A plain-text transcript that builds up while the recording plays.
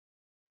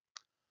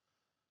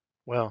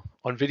Well,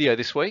 on video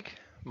this week,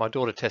 my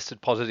daughter tested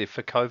positive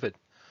for COVID.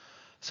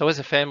 So as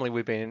a family,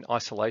 we've been in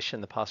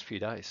isolation the past few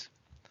days.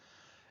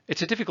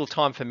 It's a difficult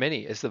time for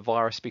many as the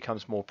virus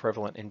becomes more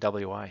prevalent in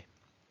WA.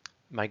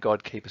 May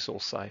God keep us all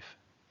safe.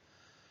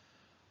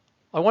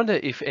 I wonder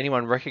if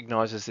anyone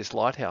recognises this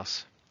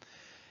lighthouse.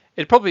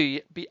 It'd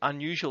probably be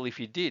unusual if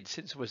you did,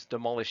 since it was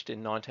demolished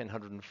in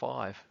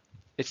 1905.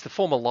 It's the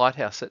former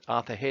lighthouse at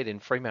Arthur Head in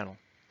Fremantle.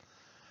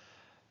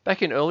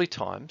 Back in early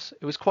times,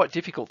 it was quite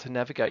difficult to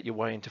navigate your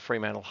way into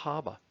Fremantle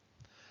Harbour.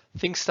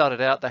 Things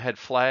started out, they had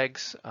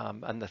flags,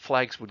 and the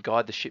flags would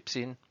guide the ships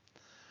in.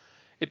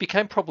 It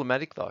became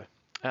problematic though.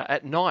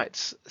 At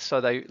nights, so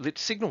they lit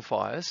signal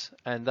fires,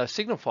 and those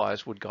signal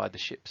fires would guide the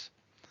ships.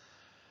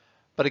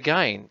 But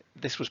again,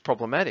 this was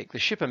problematic. The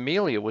ship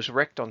Amelia was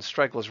wrecked on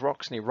Stragglers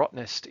Rocks near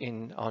Rottnest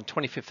on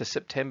 25th of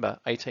September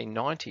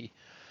 1890,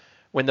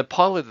 when the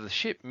pilot of the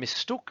ship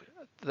mistook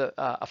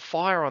a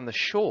fire on the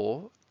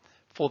shore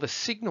for the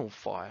signal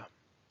fire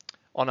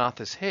on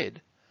Arthur's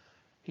Head.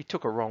 He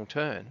took a wrong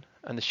turn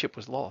and the ship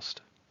was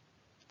lost.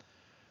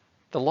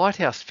 The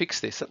lighthouse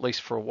fixed this, at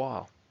least for a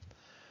while.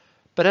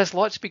 But as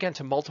lights began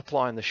to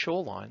multiply on the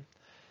shoreline,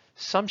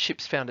 some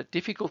ships found it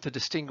difficult to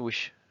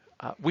distinguish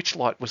which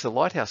light was the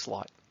lighthouse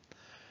light.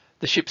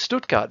 The ship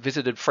Stuttgart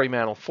visited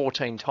Fremantle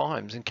 14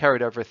 times and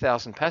carried over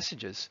 1,000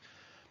 passengers.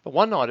 But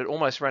one night it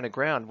almost ran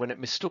aground when it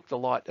mistook the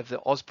light of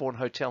the Osborne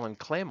Hotel in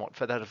Claremont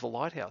for that of the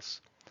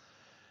lighthouse.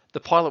 The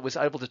pilot was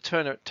able to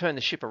turn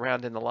the ship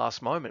around in the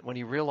last moment when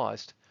he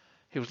realised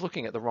he was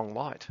looking at the wrong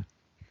light.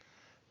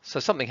 So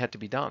something had to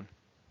be done.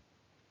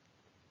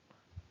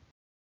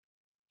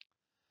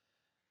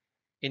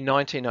 In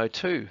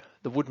 1902,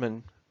 the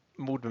Woodman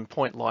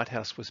Point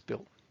Lighthouse was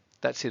built.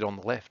 That's it on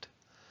the left.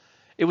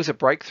 It was a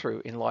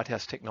breakthrough in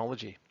lighthouse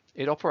technology.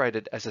 It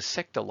operated as a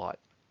sector light.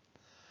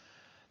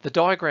 The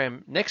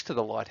diagram next to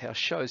the lighthouse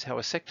shows how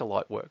a sector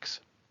light works.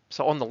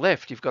 So on the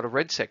left, you've got a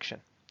red section.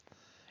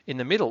 In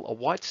the middle, a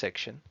white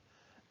section,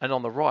 and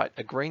on the right,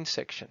 a green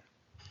section.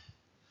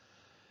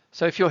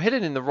 So if you're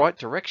headed in the right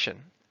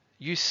direction,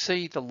 you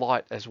see the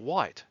light as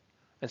white,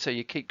 and so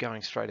you keep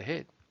going straight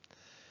ahead.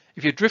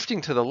 If you're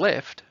drifting to the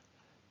left,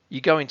 you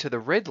go into the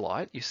red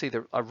light, you see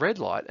a red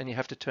light, and you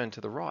have to turn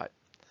to the right.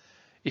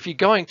 If you're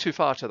going too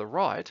far to the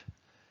right,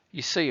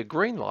 you see a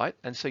green light,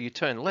 and so you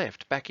turn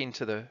left back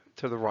into the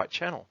right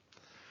channel.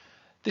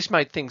 This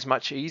made things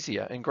much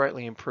easier and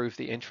greatly improved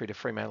the entry to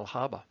Fremantle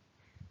Harbour.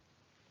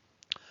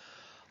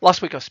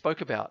 Last week I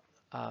spoke about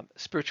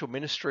spiritual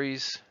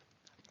ministries,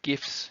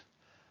 gifts,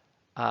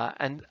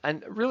 and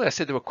really I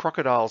said there were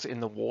crocodiles in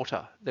the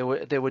water.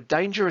 There were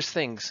dangerous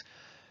things,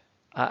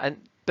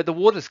 but the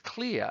water's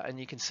clear and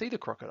you can see the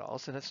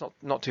crocodiles, and it's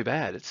not too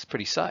bad. It's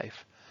pretty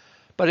safe.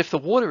 But if the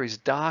water is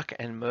dark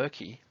and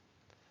murky,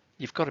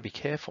 you've got to be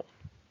careful.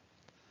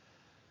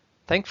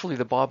 Thankfully,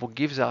 the Bible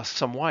gives us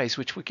some ways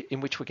in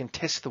which we can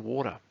test the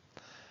water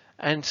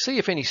and see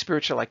if any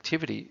spiritual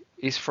activity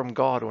is from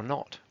God or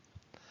not.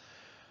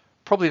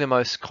 Probably the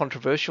most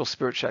controversial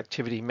spiritual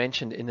activity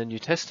mentioned in the New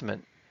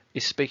Testament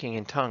is speaking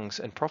in tongues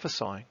and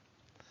prophesying.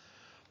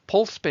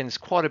 Paul spends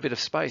quite a bit of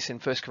space in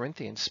 1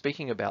 Corinthians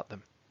speaking about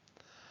them.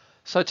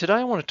 So today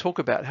I want to talk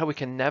about how we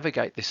can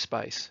navigate this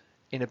space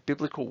in a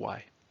biblical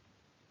way.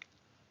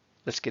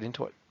 Let's get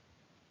into it.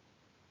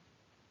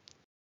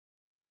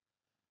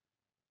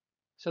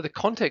 So the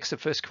context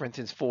of 1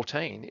 Corinthians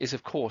 14 is,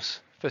 of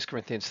course, 1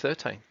 Corinthians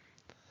 13.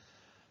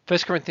 1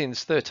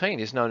 Corinthians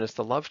 13 is known as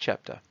the love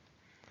chapter.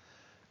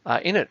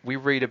 In it, we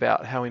read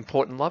about how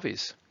important love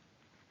is.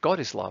 God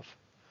is love.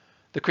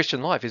 The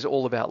Christian life is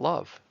all about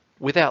love.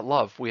 Without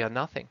love, we are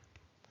nothing.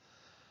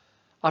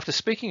 After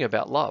speaking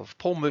about love,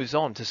 Paul moves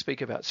on to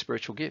speak about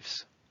spiritual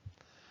gifts.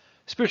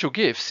 Spiritual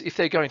gifts, if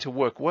they're going to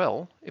work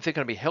well, if they're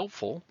going to be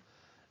helpful,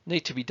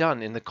 need to be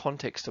done in the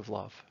context of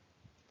love.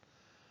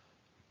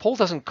 Paul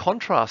doesn't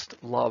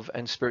contrast love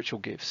and spiritual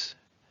gifts.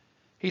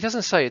 He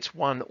doesn't say it's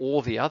one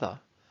or the other.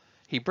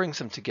 He brings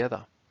them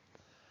together.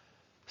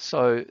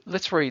 So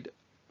let's read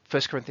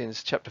 1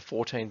 Corinthians chapter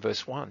 14,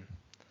 verse 1.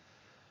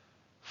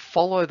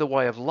 Follow the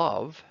way of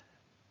love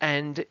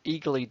and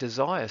eagerly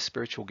desire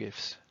spiritual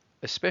gifts,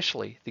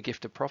 especially the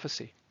gift of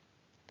prophecy.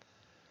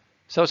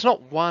 So it's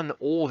not one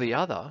or the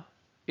other,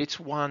 it's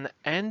one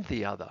and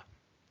the other.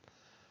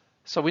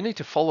 So we need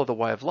to follow the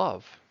way of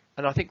love,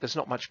 and I think there's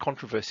not much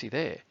controversy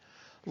there.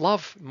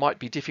 Love might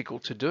be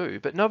difficult to do,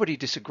 but nobody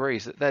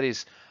disagrees that that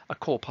is a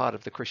core part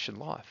of the Christian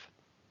life.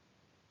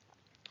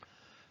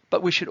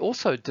 But we should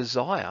also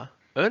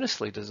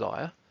earnestly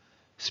desire,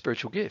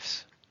 spiritual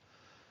gifts.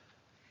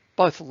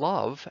 Both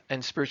love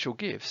and spiritual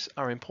gifts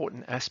are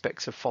important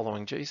aspects of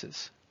following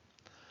Jesus.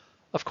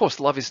 Of course,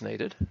 love is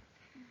needed.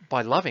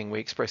 By loving, we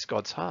express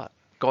God's heart.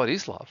 God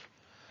is love.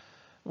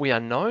 We are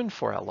known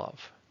for our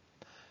love.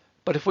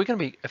 But if we're going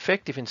to be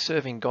effective in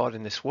serving God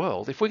in this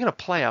world, if we're going to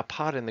play our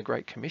part in the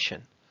Great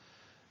Commission,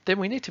 then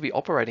we need to be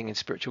operating in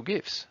spiritual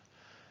gifts.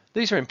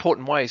 These are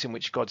important ways in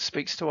which God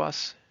speaks to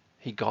us,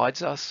 He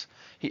guides us,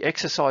 He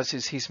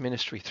exercises His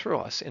ministry through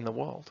us in the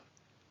world.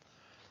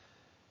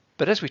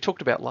 But as we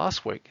talked about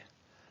last week,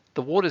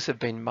 The waters have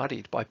been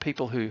muddied by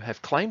people who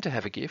have claimed to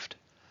have a gift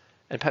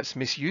and perhaps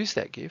misused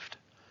that gift,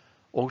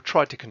 or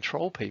tried to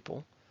control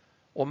people,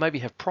 or maybe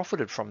have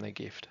profited from their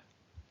gift.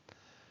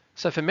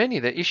 So for many,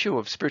 the issue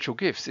of spiritual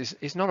gifts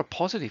is not a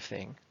positive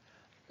thing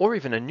or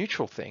even a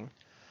neutral thing.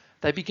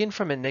 They begin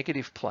from a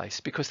negative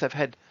place because they've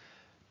had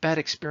bad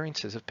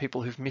experiences of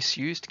people who've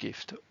misused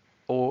gift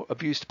or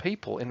abused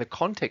people in the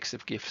context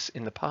of gifts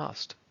in the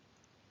past.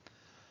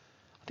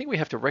 I think we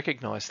have to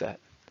recognize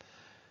that.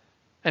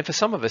 And for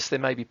some of us, there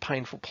may be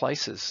painful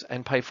places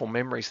and painful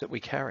memories that we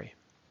carry.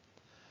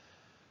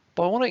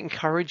 But I want to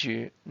encourage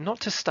you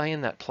not to stay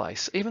in that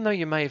place. Even though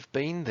you may have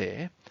been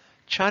there,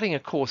 charting a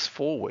course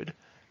forward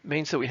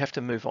means that we have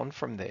to move on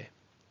from there.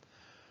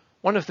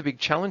 One of the big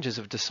challenges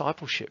of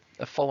discipleship,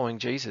 of following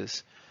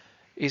Jesus,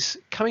 is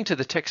coming to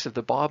the text of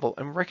the Bible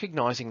and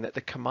recognizing that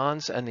the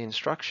commands and the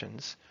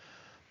instructions,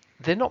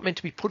 they're not meant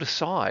to be put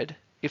aside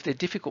if they're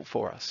difficult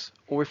for us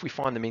or if we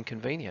find them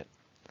inconvenient.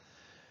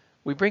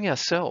 We bring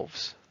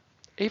ourselves,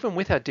 even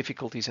with our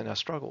difficulties and our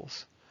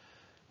struggles,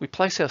 we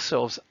place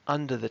ourselves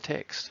under the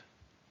text.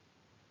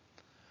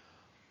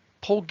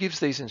 Paul gives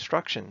these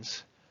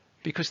instructions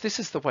because this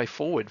is the way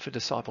forward for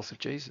disciples of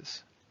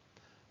Jesus.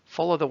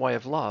 Follow the way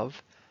of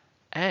love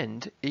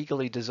and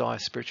eagerly desire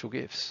spiritual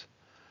gifts.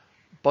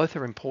 Both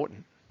are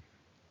important.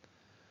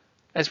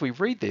 As we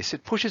read this,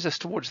 it pushes us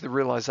towards the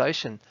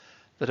realization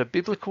that a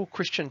biblical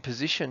Christian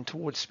position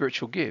towards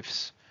spiritual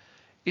gifts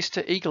is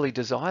to eagerly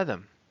desire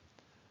them,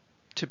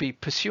 to be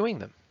pursuing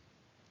them.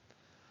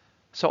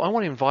 So I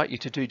want to invite you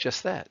to do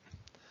just that.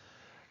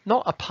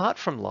 Not apart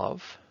from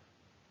love,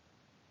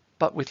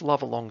 but with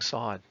love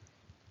alongside.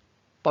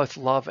 Both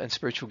love and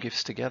spiritual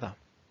gifts together.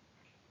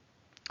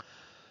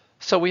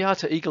 So we are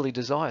to eagerly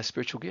desire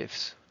spiritual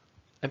gifts.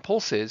 And Paul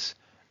says,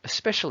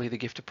 especially the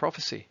gift of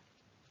prophecy.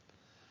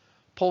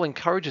 Paul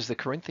encourages the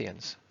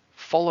Corinthians,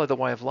 follow the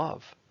way of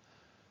love,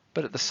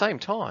 but at the same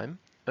time,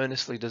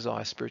 earnestly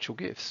desire spiritual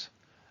gifts,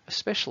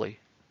 especially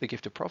the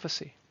gift of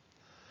prophecy.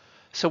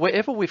 So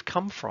wherever we've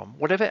come from,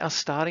 whatever our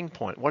starting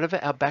point, whatever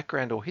our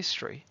background or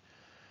history,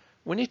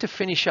 we need to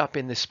finish up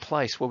in this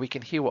place where we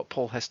can hear what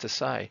Paul has to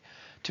say,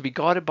 to be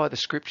guided by the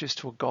scriptures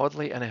to a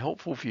godly and a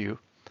helpful view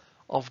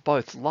of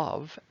both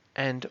love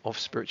and of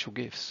spiritual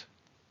gifts.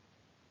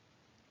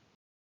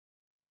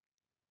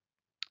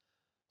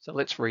 So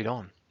let's read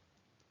on.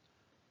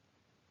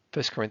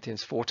 1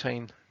 Corinthians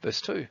 14,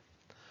 verse 2.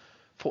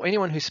 For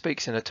anyone who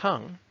speaks in a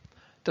tongue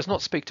does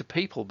not speak to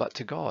people but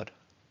to God.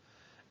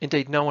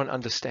 Indeed, no one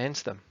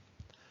understands them.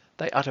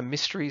 They utter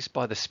mysteries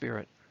by the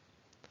Spirit.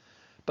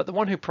 But the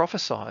one who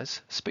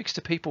prophesies speaks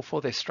to people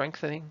for their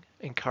strengthening,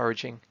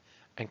 encouraging,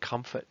 and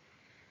comfort.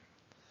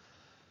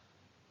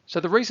 So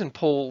the reason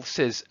Paul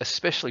says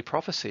especially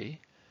prophecy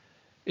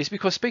is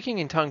because speaking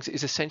in tongues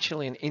is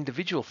essentially an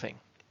individual thing.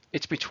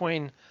 It's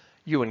between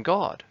you and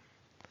God.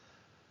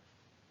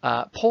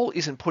 Paul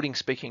isn't putting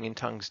speaking in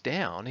tongues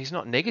down. He's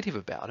not negative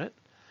about it.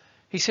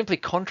 He simply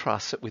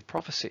contrasts it with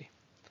prophecy.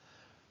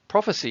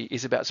 Prophecy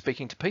is about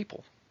speaking to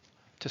people,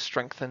 to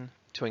strengthen,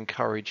 to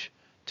encourage,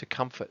 to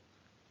comfort.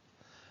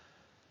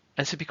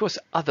 And so because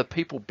other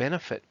people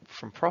benefit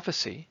from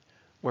prophecy,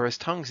 whereas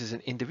tongues is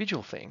an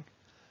individual thing,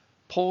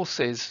 Paul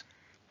says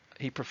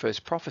he prefers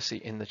prophecy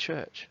in the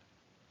church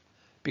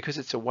because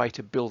it's a way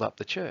to build up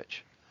the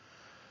church.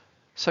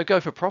 So go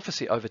for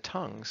prophecy over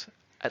tongues,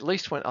 at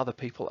least when other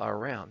people are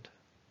around.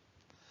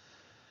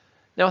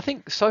 Now, I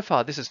think so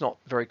far this is not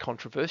very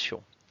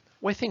controversial.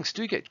 Where things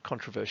do get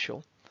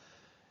controversial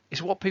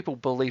is what people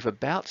believe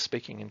about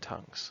speaking in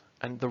tongues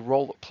and the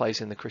role it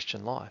plays in the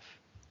Christian life.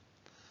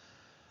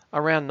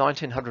 Around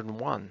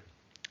 1901,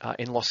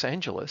 in Los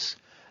Angeles,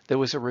 there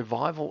was a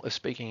revival of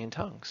speaking in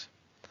tongues.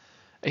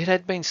 It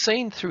had been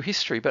seen through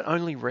history, but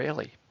only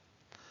rarely.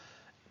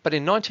 But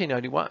in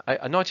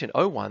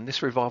 1901,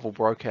 this revival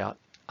broke out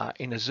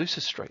in Azusa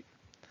Street.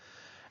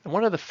 And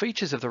one of the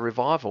features of the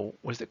revival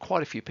was that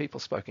quite a few people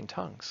spoke in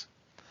tongues.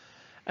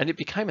 And it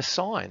became a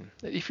sign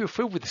that if you're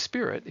filled with the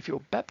Spirit, if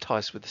you're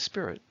baptized with the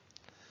Spirit,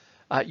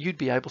 you'd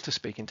be able to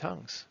speak in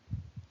tongues.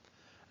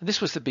 And this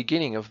was the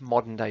beginning of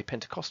modern day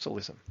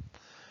Pentecostalism.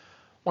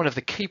 One of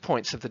the key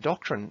points of the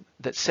doctrine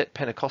that set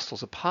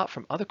Pentecostals apart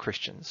from other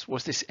Christians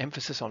was this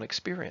emphasis on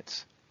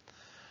experience.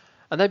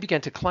 And they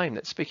began to claim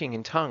that speaking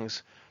in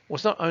tongues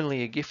was not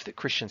only a gift that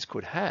Christians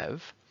could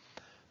have,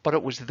 but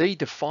it was the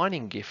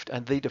defining gift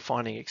and the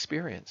defining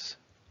experience.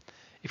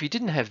 If you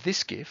didn't have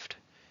this gift,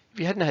 if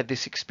you hadn't had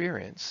this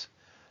experience,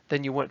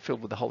 then you weren't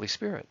filled with the Holy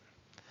Spirit.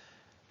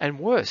 And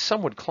worse,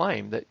 some would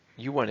claim that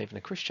you weren't even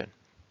a Christian.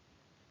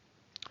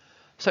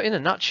 So in a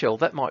nutshell,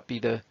 that might be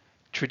the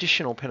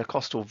traditional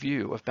Pentecostal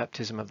view of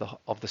baptism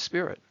of the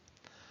Spirit.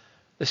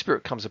 The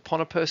Spirit comes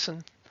upon a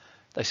person,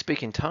 they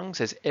speak in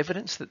tongues as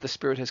evidence that the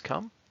Spirit has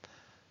come.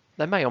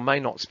 They may or may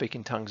not speak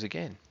in tongues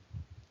again.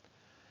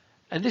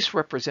 And this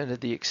represented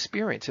the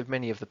experience of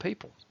many of the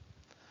people.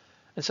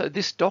 And so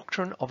this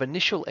doctrine of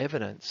initial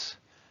evidence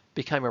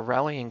became a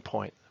rallying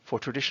point for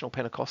traditional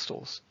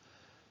Pentecostals,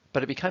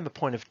 but it became a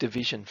point of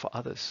division for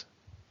others.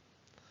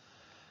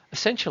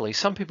 Essentially,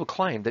 some people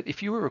claim that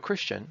if you were a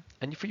Christian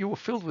and if you were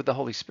filled with the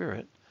Holy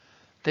Spirit,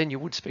 then you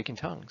would speak in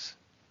tongues.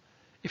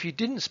 If you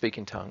didn't speak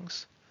in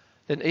tongues,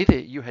 then either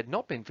you had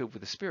not been filled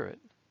with the Spirit,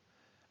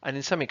 and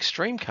in some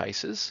extreme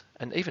cases,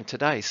 and even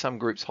today some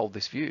groups hold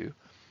this view,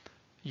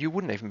 you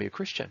wouldn't even be a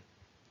Christian.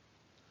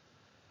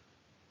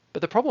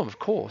 But the problem, of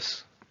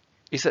course,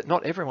 is that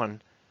not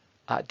everyone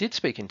did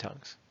speak in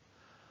tongues.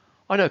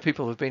 I know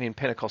people who have been in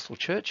Pentecostal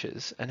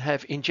churches and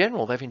have, in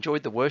general, they've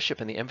enjoyed the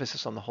worship and the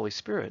emphasis on the Holy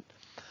Spirit,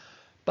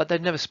 but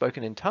they'd never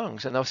spoken in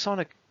tongues, and they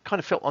were kind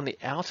of felt on the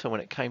outer when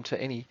it came to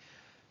any,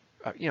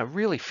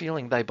 really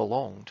feeling they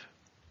belonged.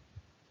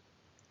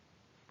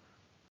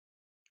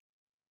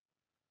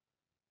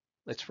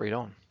 Let's read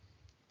on.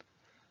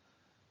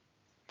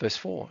 Verse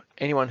 4,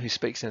 anyone who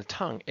speaks in a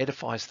tongue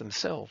edifies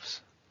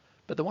themselves,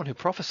 but the one who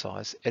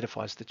prophesies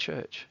edifies the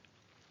church.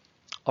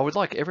 I would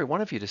like every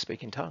one of you to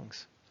speak in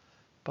tongues,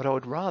 but I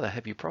would rather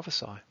have you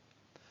prophesy.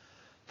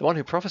 The one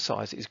who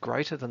prophesies is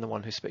greater than the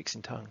one who speaks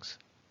in tongues,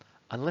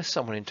 unless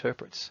someone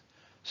interprets,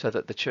 so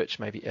that the church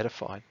may be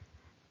edified.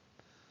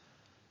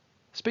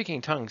 Speaking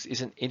in tongues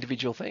is an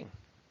individual thing.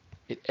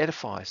 It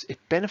edifies, it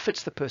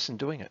benefits the person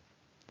doing it.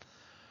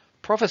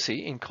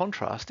 Prophecy, in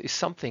contrast, is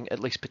something, at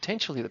least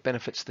potentially, that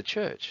benefits the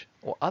church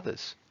or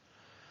others.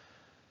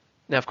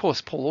 Now, of course,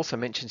 Paul also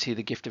mentions here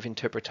the gift of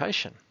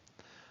interpretation,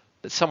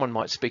 that someone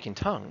might speak in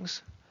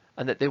tongues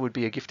and that there would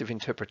be a gift of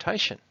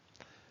interpretation,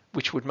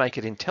 which would make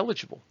it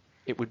intelligible.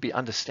 It would be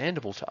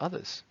understandable to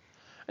others.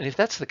 And if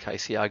that's the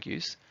case, he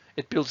argues,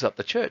 it builds up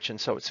the church, and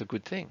so it's a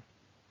good thing.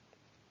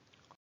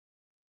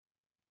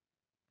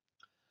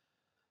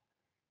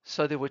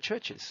 So there were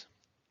churches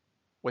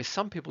where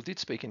some people did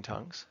speak in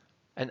tongues,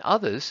 and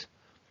others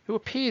who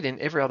appeared in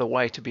every other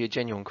way to be a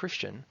genuine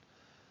Christian,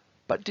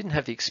 but didn't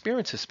have the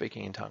experience of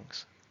speaking in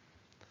tongues.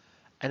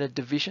 And a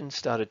division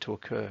started to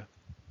occur.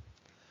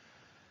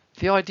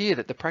 The idea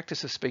that the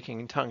practice of speaking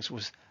in tongues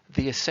was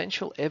the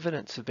essential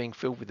evidence of being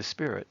filled with the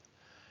Spirit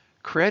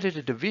created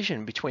a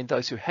division between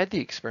those who had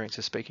the experience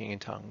of speaking in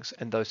tongues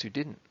and those who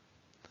didn't.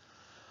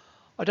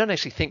 I don't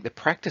actually think the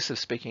practice of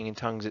speaking in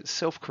tongues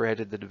itself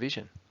created the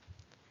division.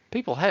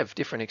 People have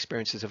different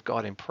experiences of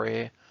God in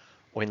prayer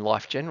or in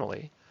life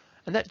generally,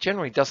 and that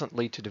generally doesn't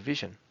lead to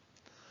division.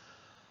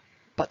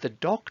 But the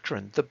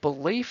doctrine, the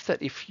belief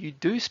that if you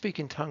do speak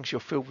in tongues,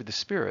 you're filled with the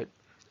Spirit,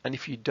 and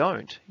if you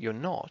don't, you're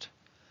not,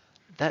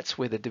 that's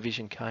where the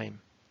division came.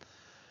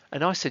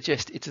 And I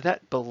suggest it's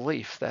that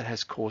belief that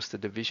has caused the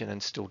division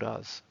and still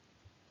does.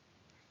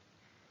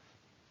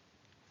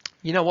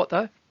 You know what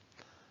though?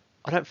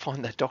 I don't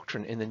find that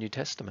doctrine in the New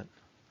Testament.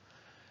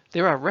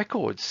 There are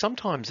records,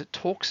 sometimes it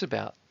talks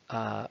about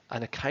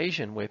an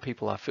occasion where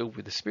people are filled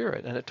with the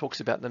Spirit, and it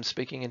talks about them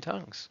speaking in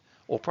tongues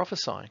or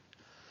prophesying.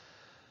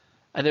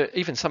 And there are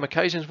even some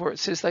occasions where it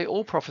says they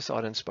all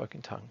prophesied and spoke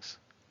in tongues.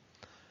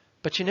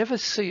 But you never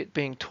see it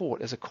being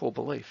taught as a core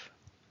belief.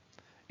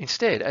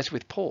 Instead, as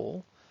with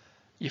Paul,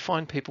 you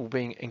find people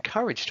being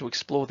encouraged to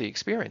explore the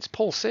experience.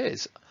 Paul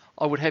says,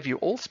 I would have you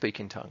all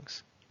speak in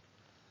tongues.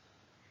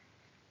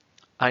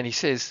 And he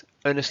says,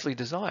 earnestly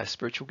desire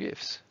spiritual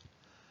gifts.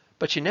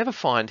 But you never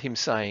find him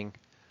saying,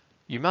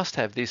 you must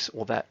have this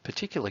or that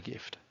particular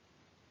gift.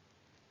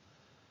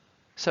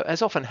 So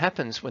as often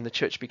happens when the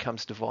church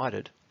becomes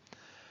divided,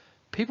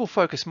 people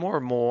focus more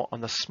and more on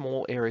the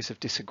small areas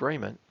of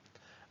disagreement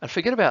and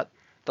forget about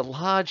the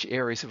large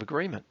areas of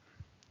agreement.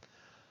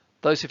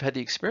 Those who've had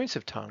the experience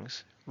of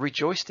tongues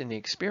rejoiced in the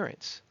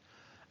experience.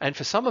 And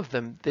for some of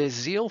them, their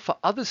zeal for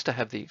others to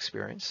have the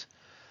experience,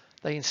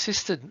 they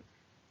insisted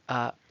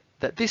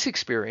that this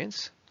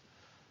experience,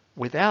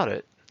 without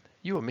it,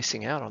 you were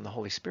missing out on the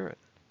Holy Spirit.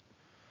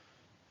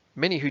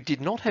 Many who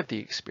did not have the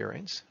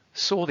experience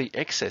saw the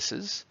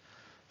excesses,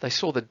 they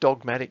saw the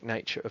dogmatic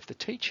nature of the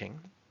teaching,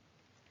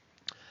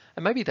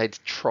 and maybe they'd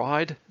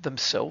tried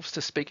themselves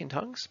to speak in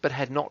tongues, but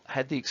had not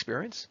had the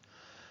experience,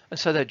 and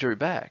so they drew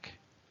back.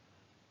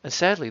 And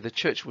sadly, the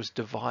church was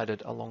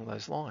divided along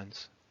those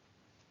lines.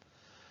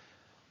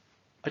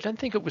 I don't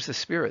think it was the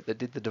Spirit that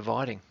did the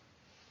dividing.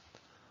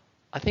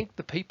 I think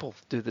the people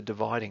do the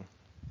dividing.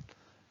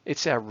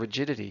 It's our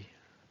rigidity,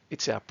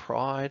 it's our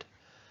pride,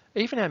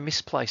 even our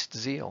misplaced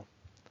zeal.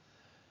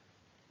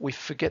 We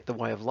forget the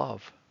way of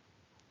love.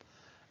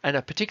 And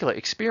a particular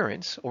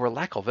experience, or a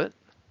lack of it,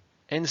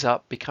 ends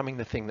up becoming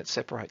the thing that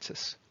separates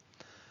us,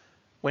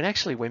 when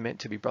actually we're meant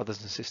to be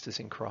brothers and sisters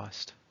in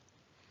Christ.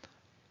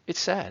 It's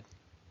sad.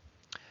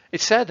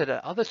 It's sad that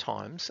at other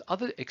times,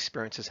 other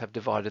experiences have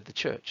divided the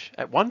church.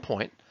 At one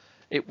point,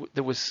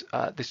 there was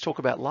this talk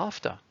about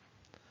laughter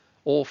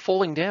or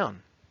falling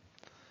down.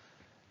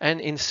 And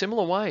in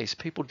similar ways,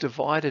 people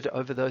divided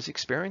over those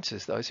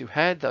experiences. Those who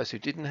had, those who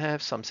didn't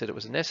have. Some said it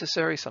was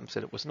necessary, some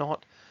said it was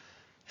not.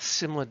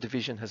 Similar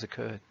division has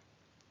occurred.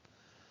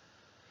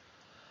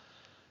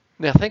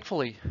 Now,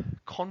 thankfully,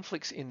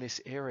 conflicts in this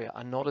area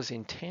are not as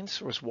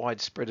intense or as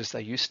widespread as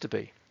they used to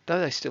be,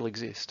 though they still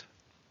exist.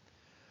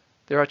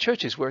 There are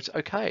churches where it's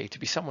okay to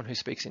be someone who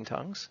speaks in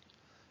tongues.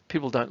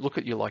 People don't look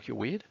at you like you're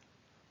weird.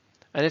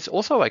 And it's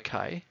also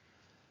okay.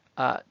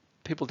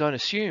 People don't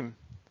assume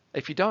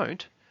If you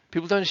don't,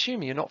 people don't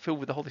assume you're not filled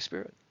with the Holy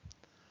Spirit.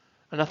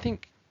 And I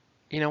think,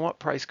 you know what,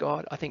 praise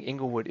God, I think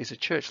Inglewood is a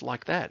church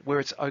like that, where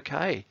it's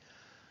okay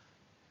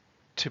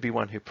to be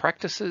one who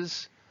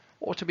practices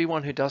or to be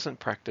one who doesn't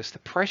practice. The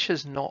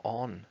pressure's not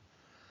on.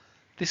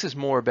 This is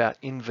more about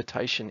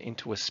invitation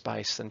into a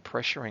space than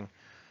pressuring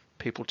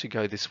people to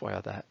go this way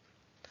or that.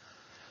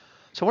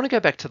 So I want to go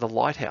back to the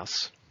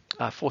lighthouse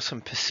for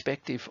some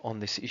perspective on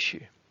this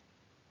issue.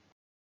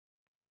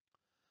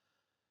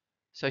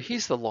 So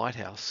here's the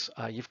lighthouse.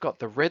 You've got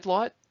the red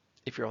light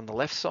if you're on the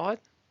left side.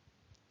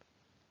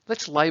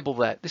 Let's label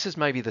that. This is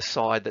maybe the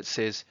side that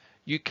says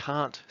you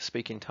can't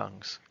speak in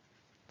tongues.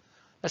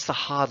 That's the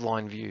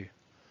hardline view.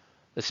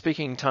 The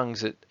speaking in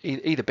tongues,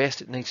 either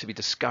best, it needs to be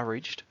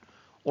discouraged,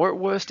 or at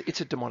worst,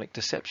 it's a demonic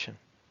deception.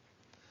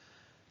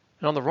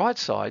 And on the right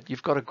side,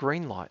 you've got a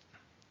green light.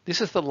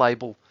 This is the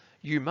label,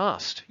 you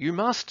must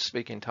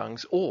speak in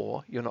tongues,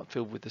 or you're not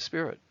filled with the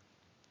Spirit.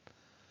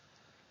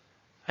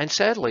 And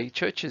sadly,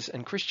 churches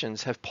and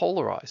Christians have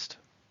polarized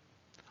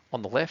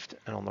on the left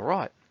and on the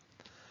right.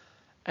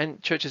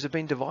 And churches have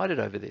been divided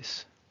over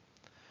this.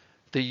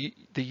 The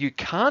you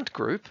can't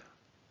group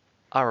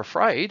are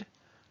afraid,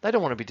 they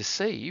don't want to be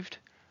deceived,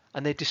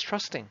 and they're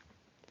distrusting.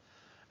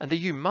 And the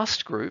you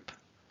must group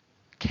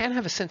can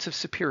have a sense of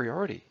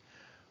superiority.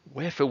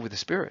 We're filled with the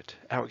Spirit.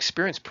 Our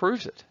experience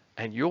proves it,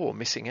 and you're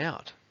missing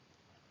out.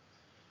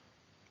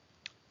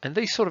 And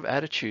these sort of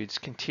attitudes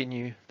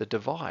continue the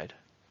divide.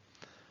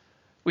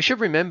 We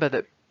should remember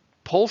that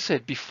Paul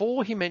said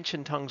before he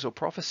mentioned tongues or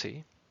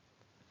prophecy,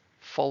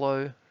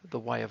 follow the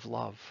way of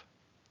love.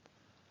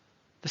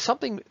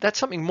 That's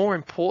something more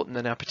important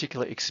than our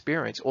particular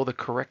experience or the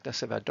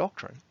correctness of our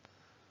doctrine.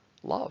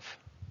 Love.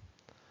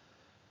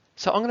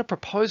 So I'm going to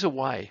propose a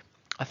way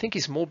I think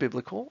is more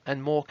biblical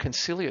and more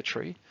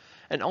conciliatory,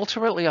 and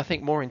ultimately I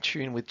think more in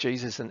tune with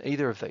Jesus than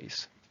either of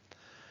these.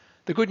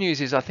 The good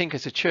news is I think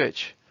as a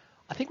church,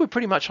 I think we're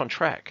pretty much on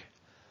track.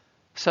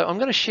 So I'm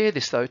going to share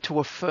this though to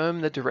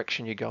affirm the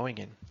direction you're going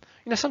in.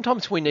 You know,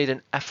 sometimes we need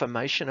an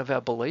affirmation of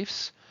our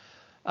beliefs.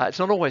 It's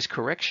not always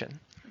correction.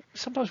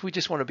 Sometimes we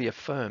just want to be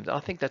affirmed. I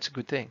think that's a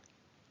good thing.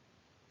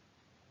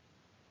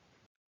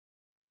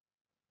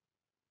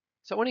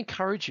 So I want to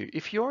encourage you,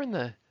 if you're in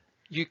the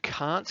you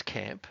can't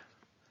camp,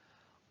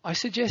 I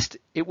suggest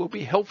it will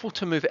be helpful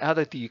to move out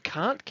of the you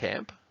can't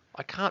camp.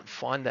 I can't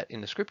find that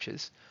in the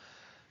scriptures.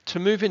 To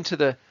move into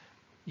the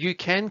you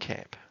can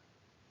camp.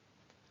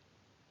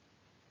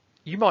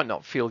 You might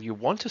not feel you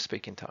want to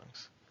speak in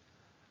tongues,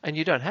 and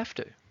you don't have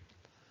to.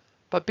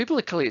 But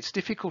biblically, it's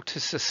difficult to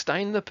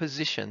sustain the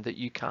position that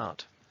you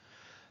can't.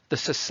 The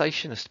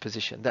cessationist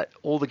position, that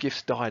all the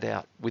gifts died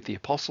out with the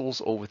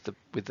apostles or with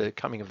the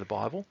coming of the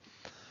Bible.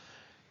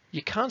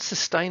 You can't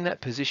sustain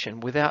that position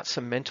without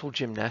some mental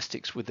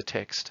gymnastics with the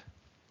text.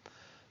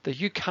 The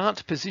you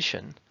can't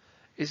position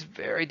is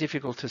very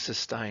difficult to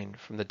sustain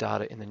from the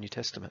data in the New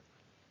Testament.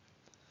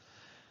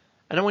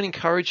 And I want to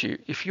encourage you,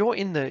 if you're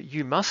in the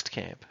you must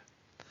camp,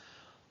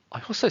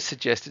 I also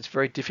suggest it's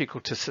very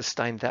difficult to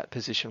sustain that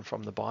position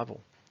from the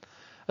Bible,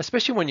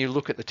 especially when you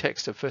look at the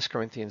text of 1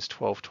 Corinthians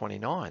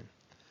 12:29.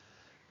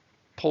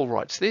 Paul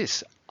writes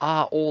this,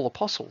 are all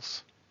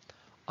apostles?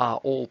 Are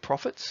all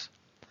prophets?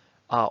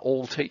 Are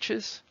all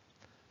teachers?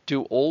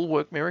 Do all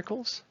work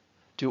miracles?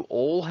 Do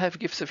all have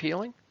gifts of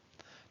healing?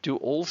 Do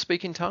all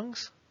speak in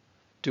tongues?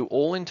 Do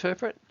all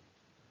interpret?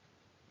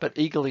 But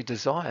eagerly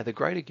desire the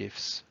greater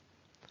gifts.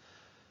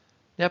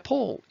 Now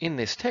Paul, in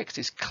this text,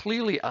 is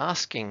clearly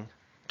asking,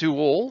 do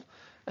all?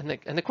 And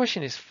the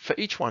question is, for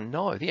each one,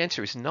 no. The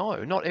answer is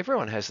no. Not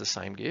everyone has the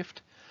same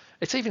gift.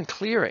 It's even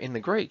clearer in the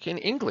Greek. In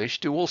English,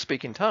 do all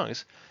speak in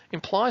tongues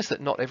implies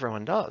that not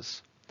everyone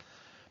does.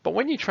 But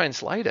when you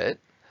translate it,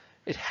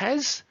 it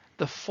has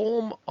the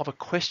form of a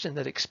question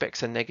that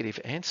expects a negative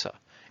answer.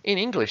 In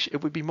English,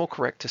 it would be more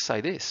correct to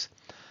say this.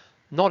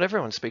 Not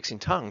everyone speaks in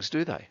tongues,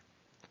 do they?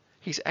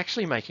 He's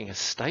actually making a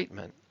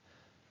statement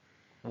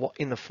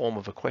in the form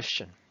of a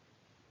question.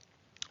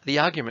 The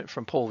argument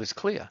from Paul is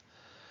clear.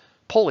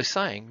 Paul is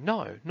saying,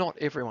 no, not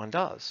everyone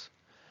does.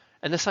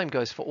 And the same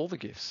goes for all the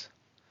gifts.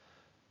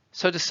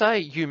 So to say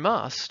you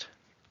must,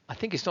 I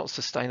think is not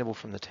sustainable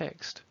from the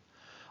text.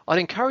 I'd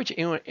encourage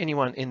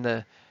anyone in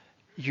the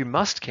you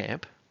must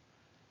camp,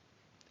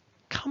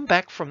 come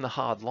back from the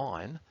hard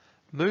line,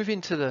 move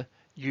into the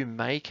you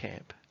may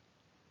camp.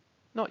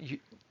 Not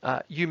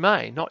you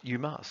may, not you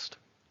must.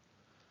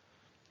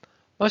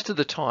 Most of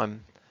the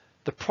time,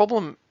 the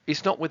problem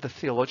is not with the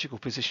theological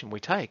position we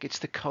take, it's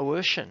the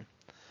coercion,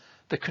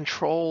 the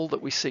control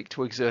that we seek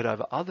to exert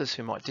over others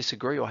who might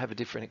disagree or have a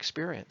different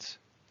experience.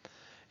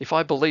 If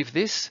I believe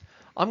this,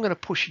 I'm going to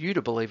push you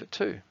to believe it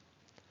too.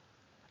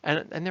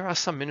 And there are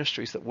some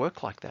ministries that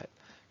work like that.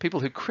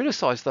 People who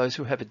criticize those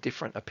who have a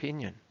different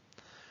opinion.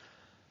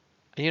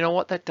 And you know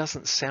what? That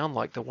doesn't sound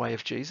like the way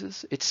of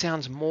Jesus. It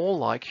sounds more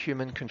like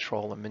human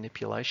control and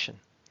manipulation.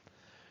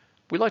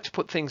 We like to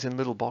put things in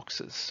little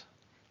boxes.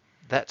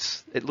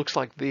 It looks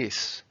like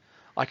this.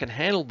 I can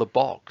handle the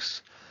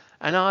box.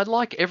 And I'd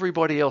like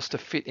everybody else to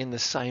fit in the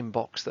same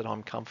box that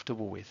I'm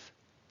comfortable with.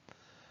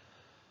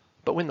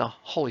 But when the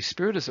Holy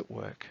Spirit is at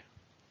work,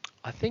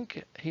 I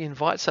think he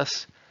invites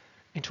us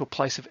into a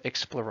place of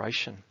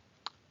exploration,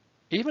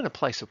 even a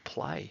place of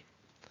play.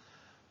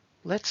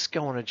 Let's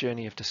go on a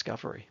journey of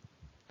discovery.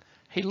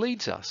 He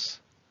leads us,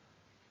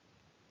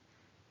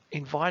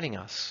 inviting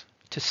us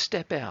to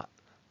step out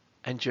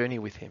and journey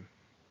with him.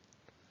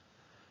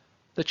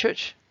 The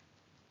church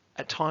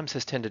at times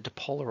has tended to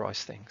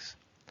polarize things,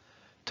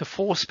 to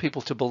force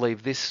people to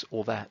believe this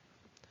or that.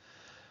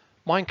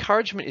 My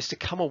encouragement is to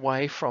come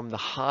away from the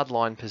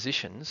hardline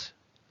positions,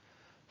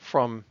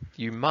 from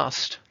you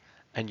must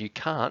and you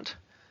can't,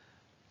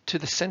 to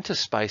the center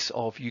space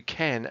of you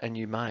can and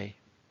you may.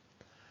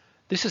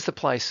 This is the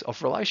place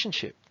of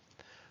relationship.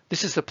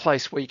 This is the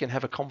place where you can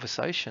have a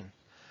conversation.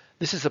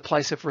 This is the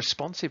place of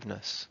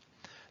responsiveness.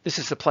 This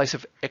is the place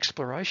of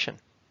exploration.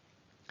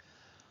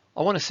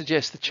 I want to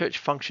suggest the church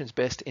functions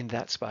best in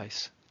that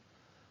space.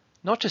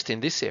 Not just in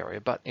this area,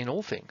 but in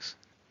all things.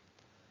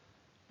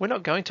 We're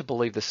not going to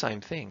believe the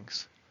same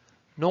things,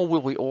 nor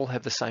will we all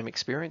have the same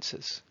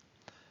experiences.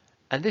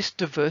 And this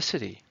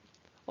diversity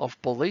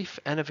of belief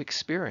and of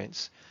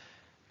experience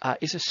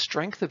is a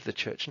strength of the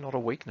church, not a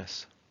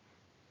weakness.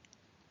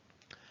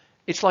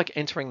 It's like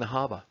entering the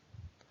harbour.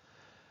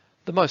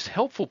 The most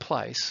helpful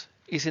place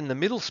is in the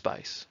middle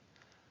space.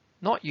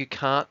 Not you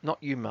can't, not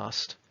you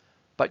must,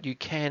 but you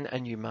can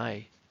and you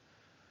may.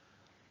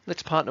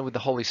 Let's partner with the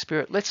Holy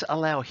Spirit. Let's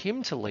allow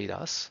him to lead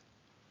us.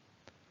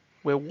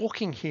 We're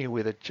walking here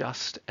with a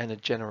just and a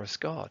generous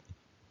God.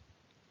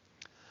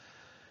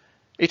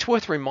 It's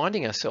worth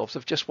reminding ourselves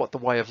of just what the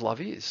way of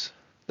love is.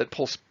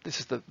 This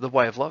is the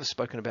way of love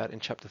spoken about in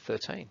chapter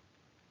 13.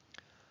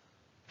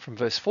 From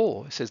verse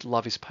 4, it says,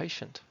 love is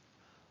patient.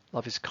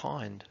 Love is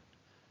kind.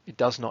 It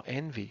does not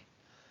envy.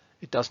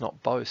 It does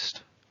not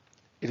boast.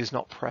 It is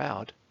not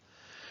proud.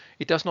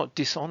 It does not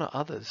dishonor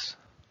others.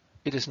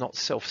 It is not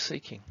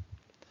self-seeking.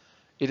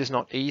 It is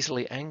not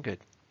easily angered.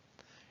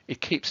 It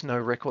keeps no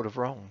record of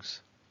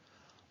wrongs.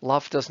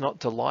 Love does not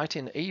delight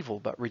in evil,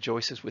 but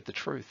rejoices with the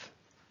truth.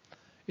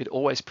 It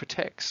always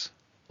protects,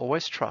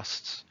 always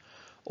trusts,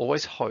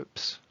 always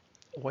hopes,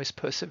 always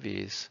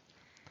perseveres.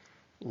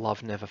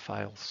 Love never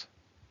fails.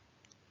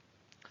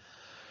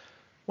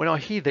 When I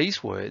hear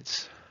these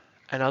words,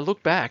 and I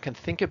look back and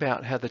think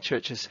about how the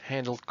church has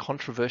handled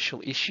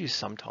controversial issues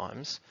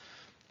sometimes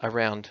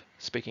around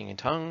speaking in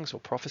tongues or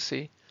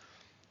prophecy,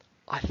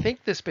 I think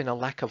there's been a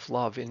lack of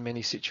love in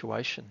many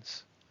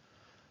situations.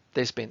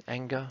 There's been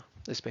anger,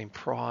 there's been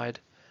pride,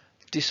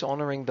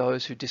 dishonoring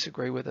those who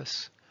disagree with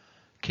us,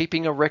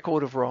 keeping a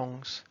record of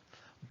wrongs,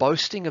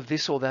 boasting of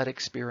this or that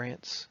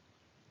experience.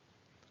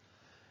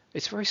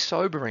 It's very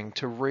sobering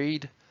to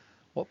read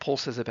what Paul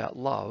says about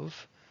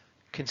love,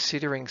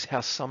 considering how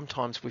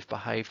sometimes we've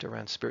behaved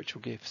around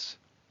spiritual gifts.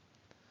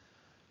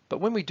 But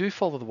when we do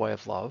follow the way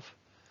of love,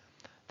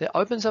 there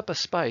opens up a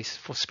space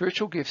for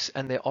spiritual gifts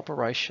and their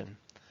operation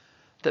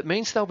that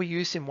means they'll be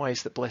used in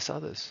ways that bless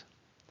others.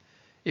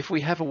 If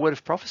we have a word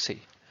of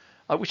prophecy,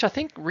 which I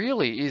think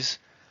really is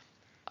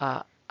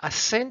a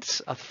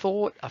sense, a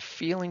thought, a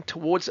feeling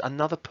towards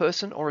another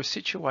person or a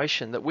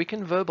situation that we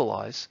can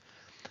verbalize,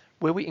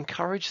 where we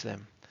encourage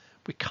them,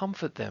 we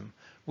comfort them,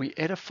 we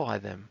edify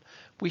them,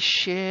 we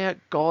share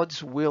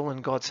God's will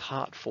and God's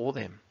heart for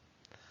them.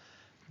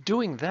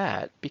 Doing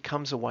that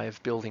becomes a way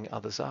of building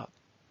others up.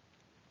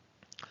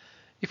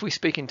 If we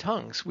speak in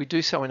tongues, we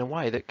do so in a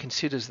way that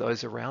considers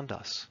those around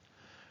us.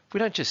 We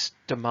don't just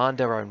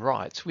demand our own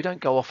rights. We don't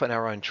go off on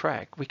our own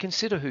track. We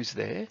consider who's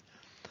there.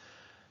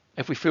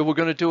 If we feel we're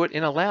going to do it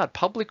in a loud,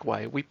 public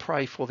way, we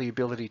pray for the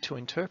ability to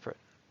interpret.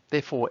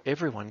 Therefore,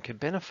 everyone can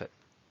benefit.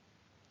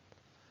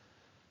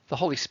 The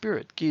Holy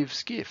Spirit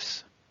gives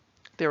gifts.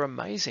 They're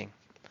amazing.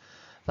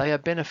 They are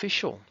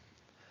beneficial.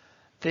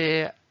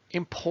 They're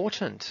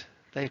important.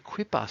 They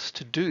equip us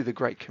to do the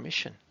Great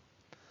Commission.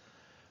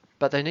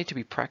 But they need to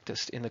be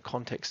practiced in the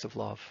context of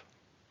love.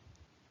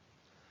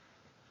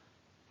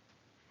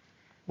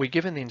 We're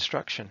given the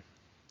instruction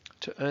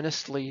to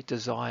earnestly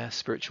desire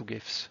spiritual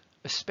gifts,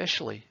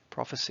 especially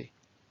prophecy.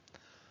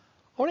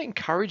 I want to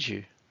encourage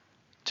you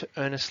to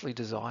earnestly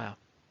desire,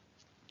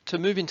 to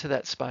move into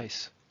that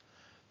space,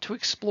 to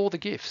explore the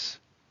gifts.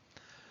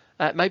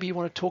 Maybe you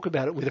want to talk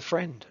about it with a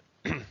friend.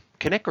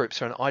 Connect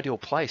groups are an ideal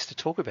place to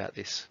talk about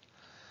this.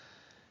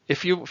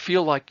 If you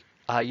feel like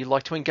you'd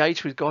like to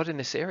engage with God in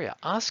this area,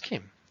 ask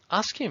him.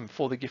 Ask him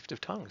for the gift of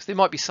tongues. There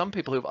might be some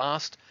people who've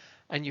asked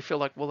and you feel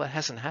like, well, that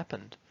hasn't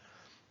happened.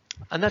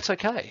 And that's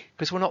okay,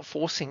 because we're not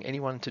forcing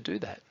anyone to do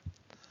that.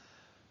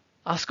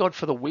 Ask God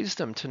for the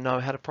wisdom to know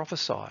how to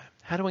prophesy,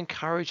 how to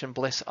encourage and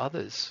bless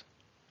others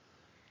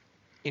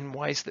in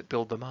ways that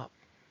build them up.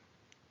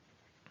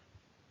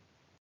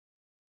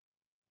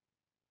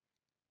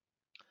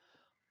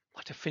 I'd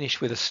like to finish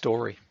with a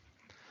story.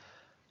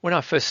 When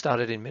I first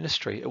started in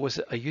ministry, I was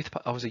a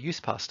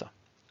youth pastor.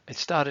 It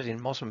started in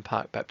Mosman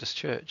Park Baptist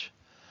Church.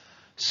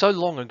 So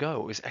long ago,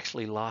 it was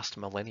actually last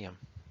millennium.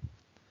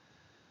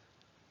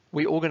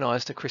 We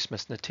organised a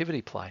Christmas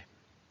nativity play,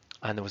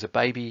 and there was a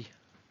baby,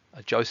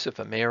 a Joseph,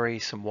 a Mary,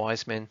 some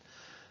wise men.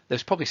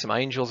 There's probably some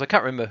angels. I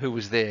can't remember who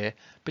was there,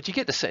 but you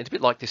get the sense. It's a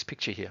bit like this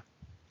picture here.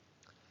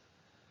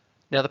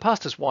 Now, the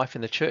pastor's wife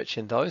in the church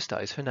in those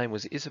days, her name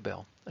was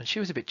Isabel, and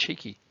she was a bit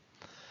cheeky.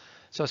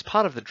 So as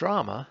part of the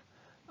drama,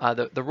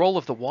 the role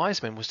of the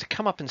wise men was to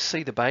come up and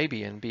see the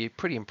baby and be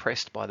pretty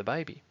impressed by the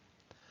baby.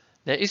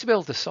 Now,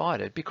 Isabel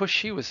decided, because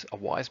she was a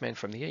wise man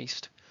from the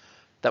East,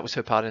 that was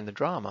her part in the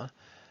drama,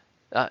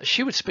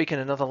 she would speak in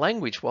another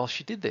language while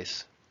she did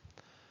this.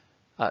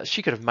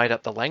 She could have made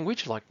up the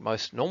language like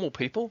most normal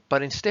people,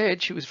 but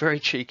instead she was very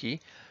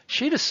cheeky.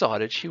 She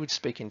decided she would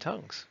speak in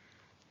tongues.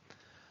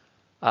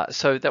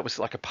 So that was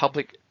like a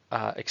public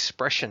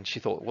expression. She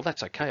thought, well,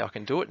 that's okay, I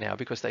can do it now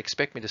because they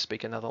expect me to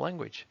speak another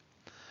language.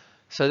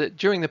 So that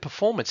during the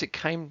performance, it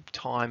came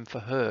time for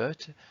her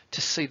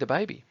to see the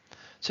baby.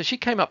 So she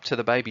came up to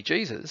the baby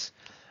Jesus.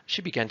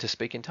 She began to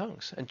speak in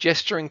tongues and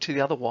gesturing to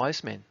the other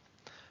wise men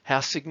how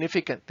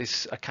significant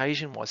this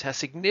occasion was, how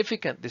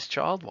significant this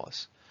child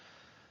was.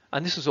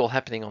 And this was all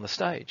happening on the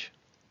stage.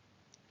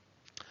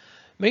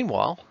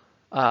 Meanwhile,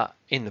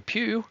 in the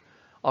pew,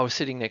 I was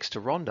sitting next to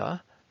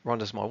Rhonda.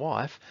 Rhonda's my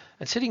wife,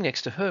 and sitting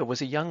next to her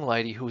was a young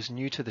lady who was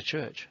new to the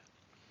church.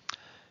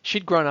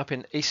 She'd grown up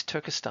in East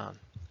Turkestan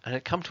and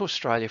had come to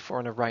Australia for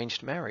an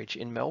arranged marriage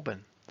in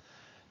Melbourne.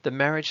 The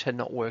marriage had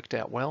not worked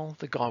out well,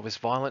 the guy was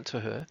violent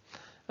to her,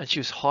 and she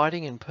was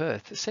hiding in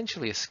Perth,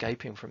 essentially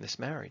escaping from this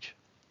marriage.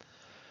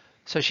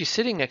 So she's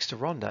sitting next to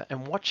Rhonda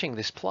and watching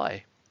this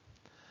play.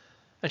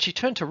 And she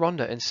turned to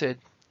Rhonda and said,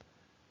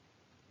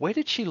 "Where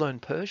did she learn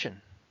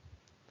Persian?"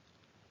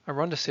 And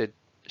Rhonda said,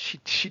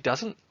 she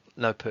doesn't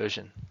know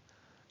Persian.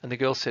 And the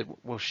girl said,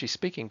 well, she's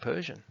speaking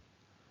Persian.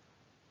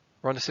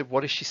 Rhonda said,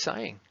 what is she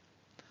saying?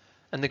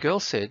 And the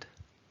girl said,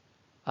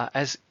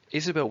 as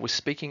Isabel was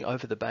speaking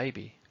over the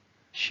baby,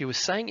 she was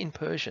saying in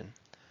Persian,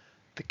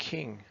 the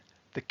king,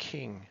 the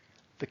king,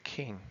 the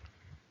king.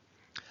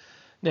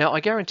 Now, I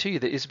guarantee you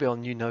that Isabel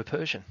knew no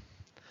Persian.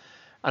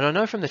 And I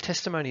know from the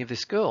testimony of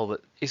this girl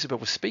that Isabel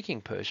was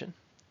speaking Persian.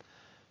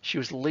 She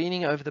was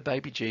leaning over the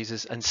baby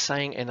Jesus and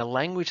saying in a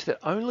language that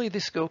only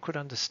this girl could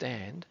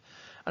understand.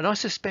 And I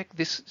suspect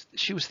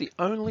she was the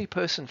only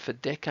person for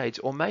decades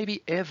or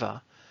maybe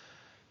ever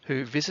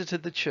who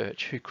visited the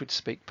church who could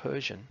speak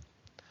Persian.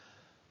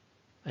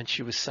 And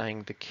she was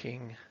saying, the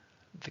king,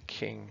 the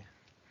king,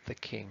 the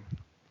king.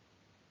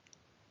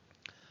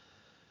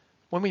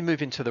 When we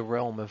move into the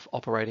realm of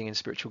operating in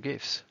spiritual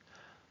gifts,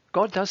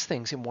 God does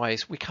things in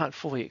ways we can't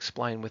fully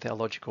explain with our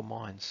logical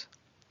minds.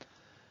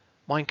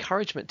 My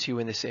encouragement to you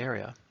in this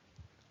area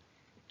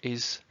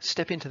is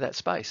step into that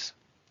space.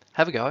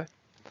 Have a go.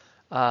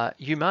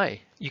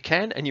 You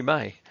can and you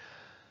may.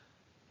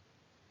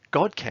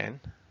 God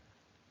can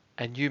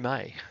and you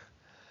may.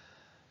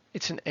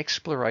 It's an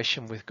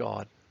exploration with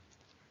God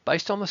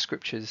based on the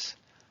scriptures,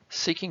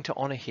 seeking to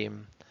honor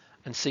him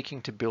and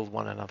seeking to build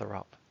one another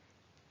up.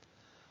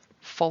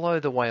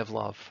 Follow the way of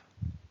love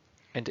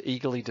and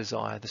eagerly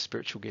desire the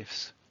spiritual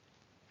gifts,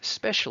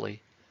 especially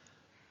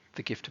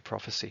the gift of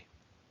prophecy.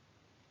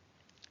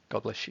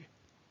 God bless you.